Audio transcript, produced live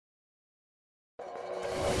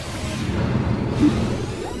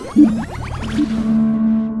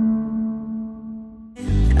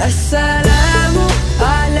Assalamu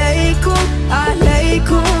alaikum,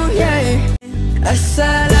 alaikum, yeah.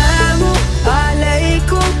 Assalamu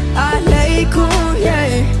alaikum, alaikum,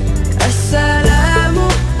 yeah. Assalamu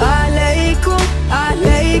alaikum,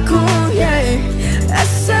 alaikum, yeah.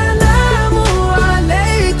 Assalamu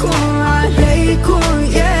alaikum, alaikum,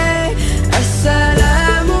 yeah.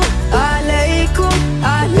 Assalamu alaikum,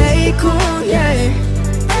 alaikum, yeah.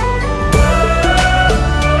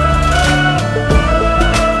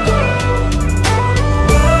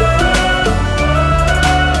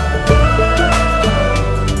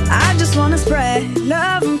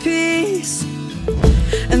 Love and peace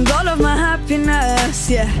and all of my happiness,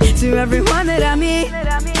 yeah, to everyone that I meet,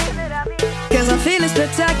 'cause I'm feeling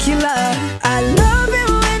spectacular. I love it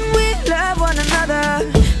when we love one another.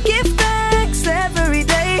 Give thanks every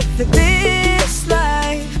day for this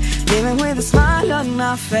life, living with a smile on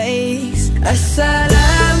my face.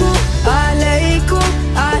 Assalamu alaikum,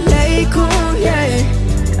 alaikum,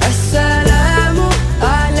 yeah. Assalamu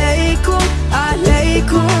alaikum,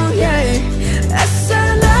 alaikum, yeah.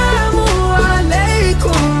 Assalamu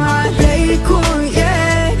alaikum, alaikum,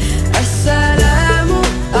 yeah. Assalamu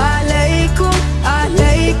alaikum,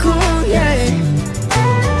 alaikum, yeah.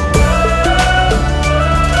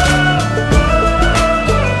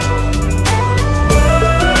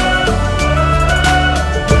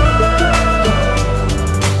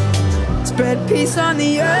 Spread peace on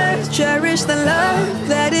the earth, cherish the love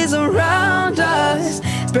that is around us.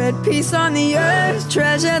 Spread peace on the earth,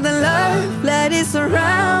 treasure the love that is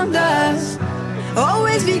surround us.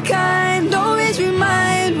 Always be kind, always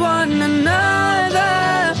remind one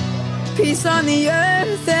another. Peace on the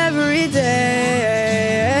earth every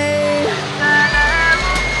day.